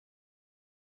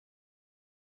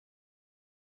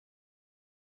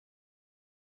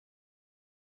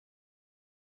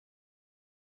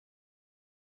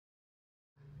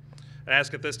I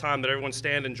ask at this time that everyone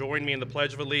stand and join me in the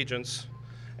Pledge of Allegiance,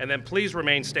 and then please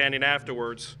remain standing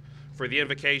afterwards for the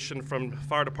invocation from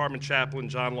Fire Department Chaplain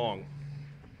John Long.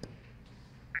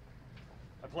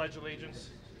 I pledge allegiance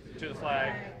to the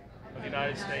flag of the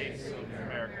United States of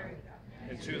America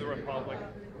and to the republic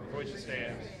for which it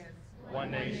stands, one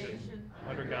nation,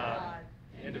 under God,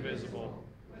 indivisible,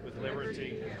 with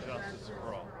liberty and justice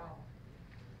for all.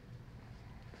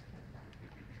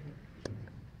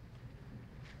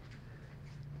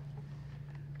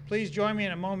 Please join me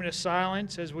in a moment of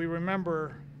silence as we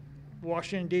remember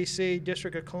Washington, D.C.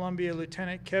 District of Columbia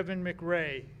Lieutenant Kevin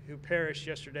McRae, who perished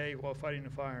yesterday while fighting a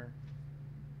fire.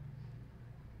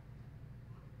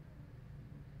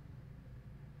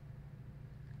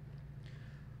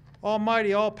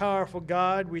 Almighty, all-powerful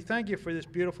God, we thank you for this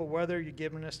beautiful weather you've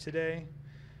given us today.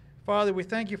 Father, we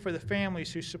thank you for the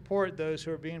families who support those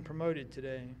who are being promoted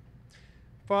today.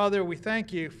 Father, we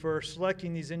thank you for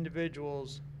selecting these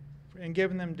individuals and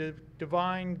giving them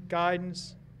divine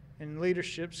guidance and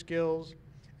leadership skills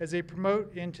as they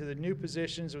promote into the new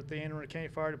positions with the Anne Arundel County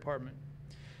Fire Department.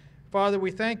 Father, we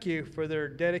thank you for their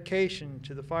dedication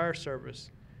to the fire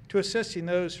service, to assisting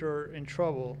those who are in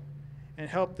trouble and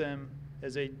help them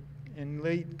as they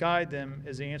guide them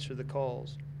as they answer the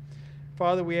calls.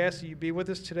 Father, we ask that you be with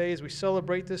us today as we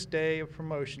celebrate this day of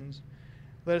promotions.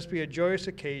 Let us be a joyous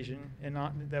occasion and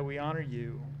that we honor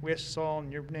you. We ask this all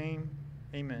in your name.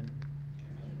 Amen.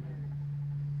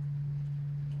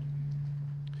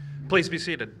 Please be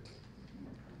seated.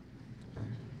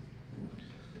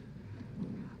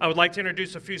 I would like to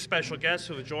introduce a few special guests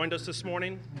who have joined us this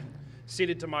morning.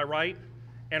 Seated to my right,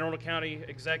 Anne Arundel County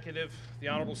Executive, the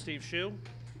Honorable Steve Shue.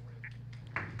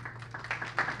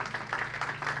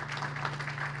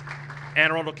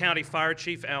 Anne Arundel County Fire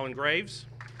Chief Alan Graves.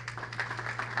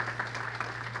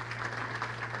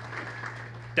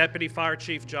 Deputy Fire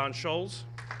Chief John Scholes.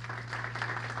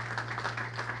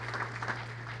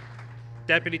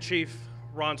 Deputy Chief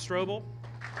Ron Strobel.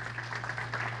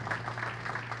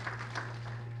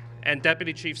 And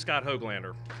Deputy Chief Scott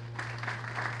Hoaglander.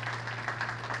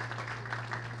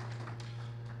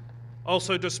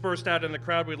 Also dispersed out in the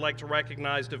crowd, we'd like to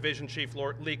recognize Division Chief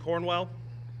Lee Cornwell,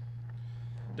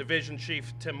 Division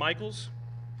Chief Tim Michaels,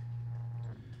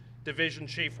 Division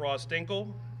Chief Ross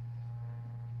Dinkle,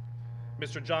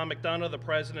 Mr. John McDonough, the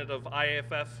President of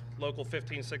IAFF Local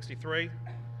 1563,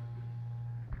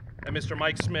 and Mr.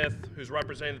 Mike Smith, who's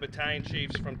representing the battalion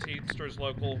chiefs from Teamsters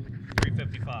Local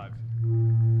 355.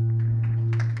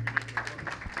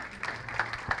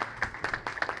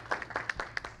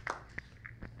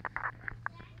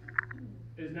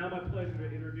 It is now my pleasure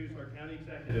to introduce our County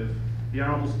Executive, the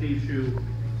Honorable Steve Shue,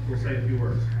 who will say a few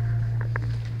words.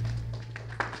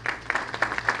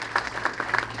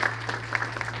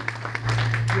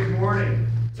 Good morning.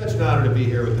 Such an honor to be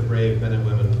here with the brave men and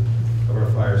women of our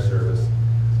fire service,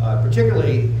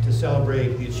 particularly to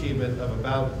celebrate the achievement of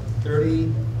about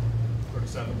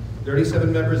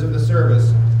 37 members of the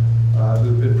service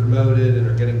who've been promoted and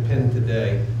are getting pinned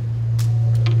today.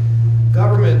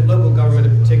 Government, local government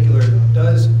in particular,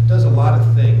 does a lot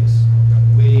of things.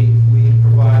 We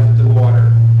provide the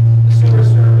water, the sewer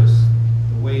service,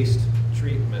 the waste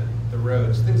treatment, the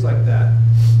roads, things like that.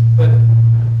 But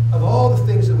of all the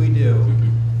things that we do,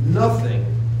 nothing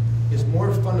is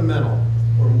more fundamental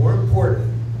or more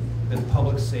important than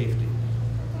public safety.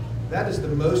 That is the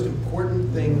most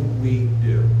important thing we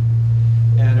do.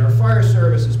 And our fire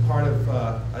service is part of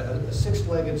a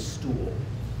six-legged stool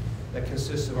that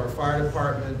consists of our fire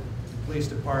department, the police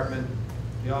department,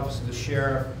 the office of the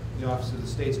sheriff, the office of the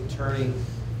state's attorney,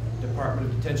 Department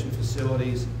of Detention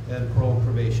Facilities, and parole and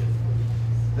probation.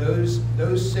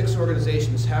 Those six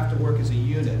organizations have to work as a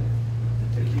unit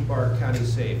to keep our county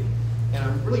safe. And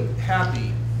I'm really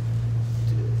happy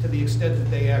to the extent that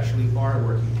they actually are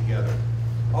working together.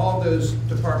 All those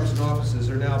departments and offices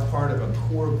are now part of a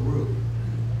core group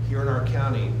here in our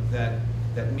county that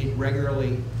meet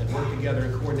regularly and work together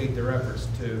and coordinate their efforts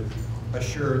to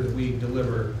assure that we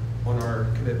deliver on our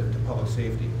commitment to public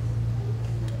safety.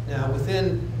 Now,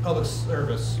 within public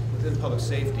service, within public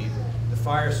safety, the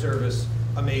fire service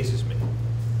amazes me.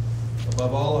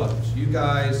 Above all others, you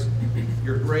guys,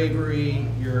 your bravery,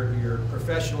 your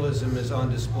professionalism is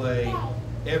on display.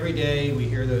 Every day we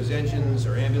hear those engines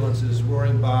or ambulances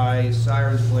roaring by,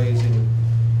 sirens blazing.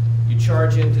 You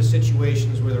charge into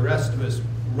situations where the rest of us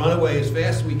run away as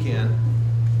fast as we can.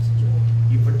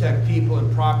 You protect people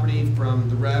and property from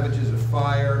the ravages of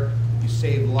fire. You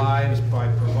save lives by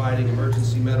providing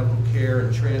emergency medical care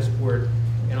and transport.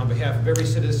 And on behalf of every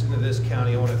citizen of this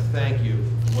county, I want to thank you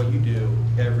for what you do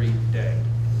every day.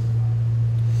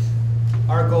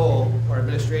 Our goal, our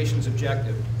administration's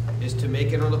objective, is to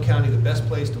make Arundel County the best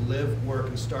place to live, work,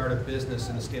 and start a business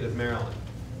in the state of Maryland.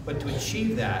 But to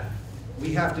achieve that,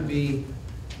 we have to be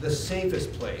the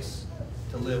safest place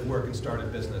to live, work, and start a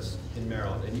business in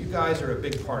Maryland. And you guys are a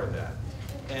big part of that.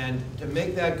 And to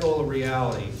make that goal a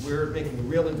reality, we're making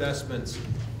real investments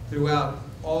throughout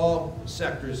all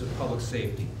sectors of public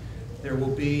safety. There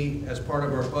will be, as part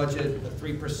of our budget, a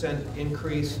 3%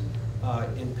 increase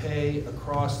in pay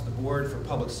across the board for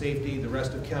public safety. The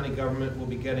rest of county government will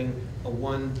be getting a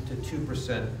 1 to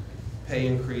 2% pay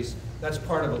increase. That's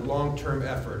part of a long-term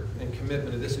effort and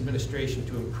commitment of this administration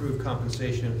to improve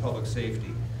compensation in public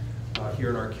safety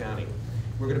here in our county.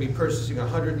 We're going to be purchasing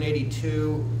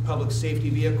 182 public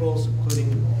safety vehicles,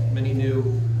 including many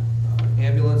new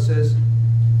ambulances.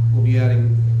 We'll be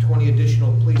adding 20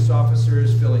 additional police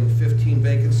officers, filling 15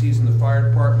 vacancies in the fire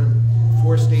department,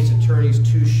 4 state's attorneys,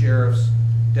 2 sheriffs,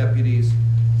 deputies.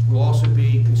 We'll also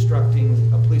be constructing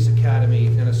a police academy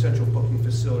and a central booking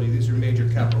facility. These are major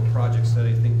capital projects that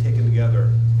I think taken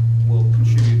together will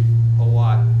contribute a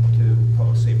lot to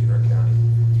public safety in our county.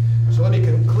 So let me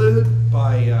conclude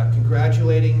by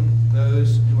congratulating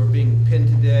those who are being pinned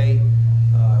today.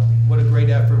 What a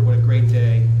great effort, what a great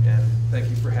day, and thank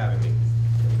you for having me.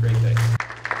 Have a great day.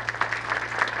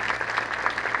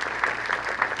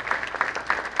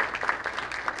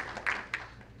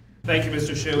 Thank you,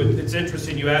 Mr. Shu. It's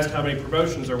interesting, you asked how many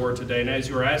promotions there were today, and as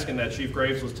you were asking that, Chief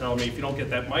Graves was telling me, if you don't get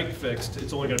that mic fixed,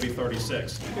 it's only going to be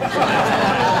 36. That's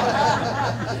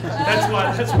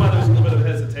why there's a little bit of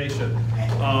hesitation.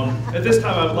 At this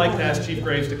time, I would like to ask Chief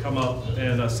Graves to come up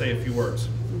and say a few words.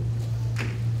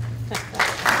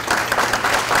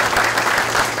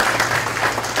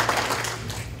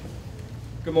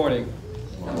 Good morning.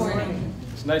 Good morning.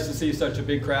 It's nice to see such a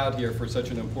big crowd here for such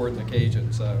an important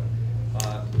occasion, so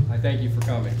I thank you for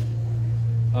coming.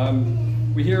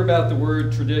 We hear about the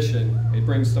word tradition. It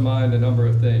brings to mind a number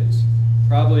of things.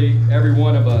 Probably every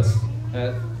one of us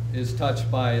is touched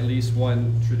by at least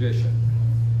one tradition.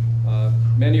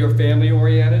 Many are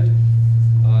family-oriented,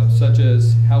 such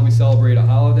as how we celebrate a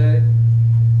holiday.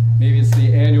 Maybe it's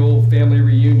the annual family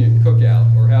reunion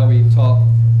cookout, or how we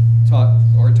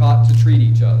are taught to treat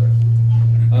each other.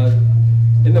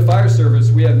 In the fire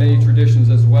service, we have many traditions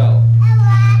as well.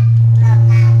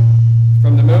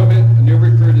 From the moment a new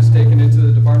recruit is taken into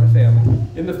the department family,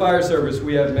 in the fire service,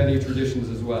 we have many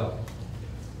traditions as well.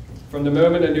 From the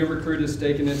moment a new recruit is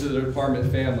taken into the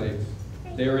department family,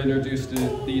 they are introduced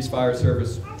to these fire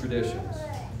service traditions.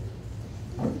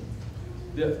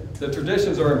 The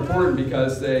traditions are important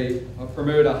because they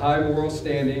promote a high moral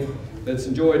standing that's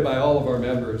enjoyed by all of our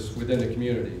members within the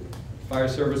community. Fire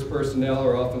service personnel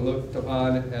are often looked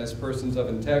upon as persons of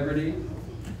integrity,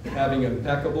 having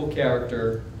impeccable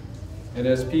character, and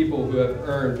as people who have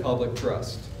earned public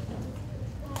trust.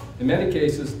 In many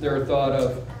cases, they're thought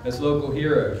of as local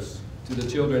heroes to the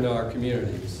children in our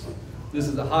communities. This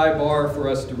is a high bar for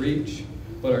us to reach,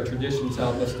 but our traditions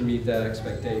help us to meet that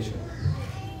expectation.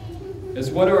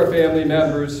 As one of our family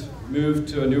members moved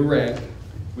to a new rank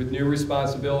with new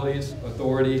responsibilities,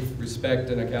 authority, respect,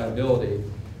 and accountability,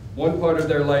 one part of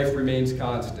their life remains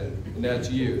constant, and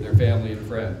that's you, their family and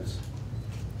friends.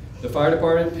 The fire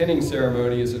department pinning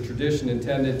ceremony is a tradition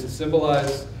intended to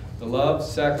symbolize the love,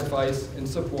 sacrifice, and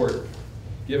support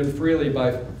given freely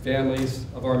by families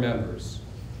of our members.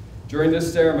 During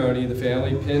this ceremony, the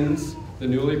family pins the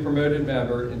newly promoted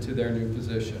member into their new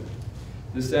position.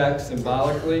 This act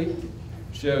symbolically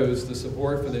shows the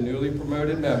support for the newly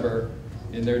promoted member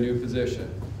in their new position.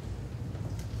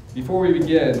 Before we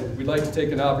begin, we'd like to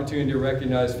take an opportunity to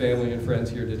recognize family and friends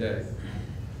here today.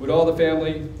 Would all the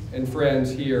family and friends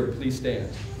here please stand?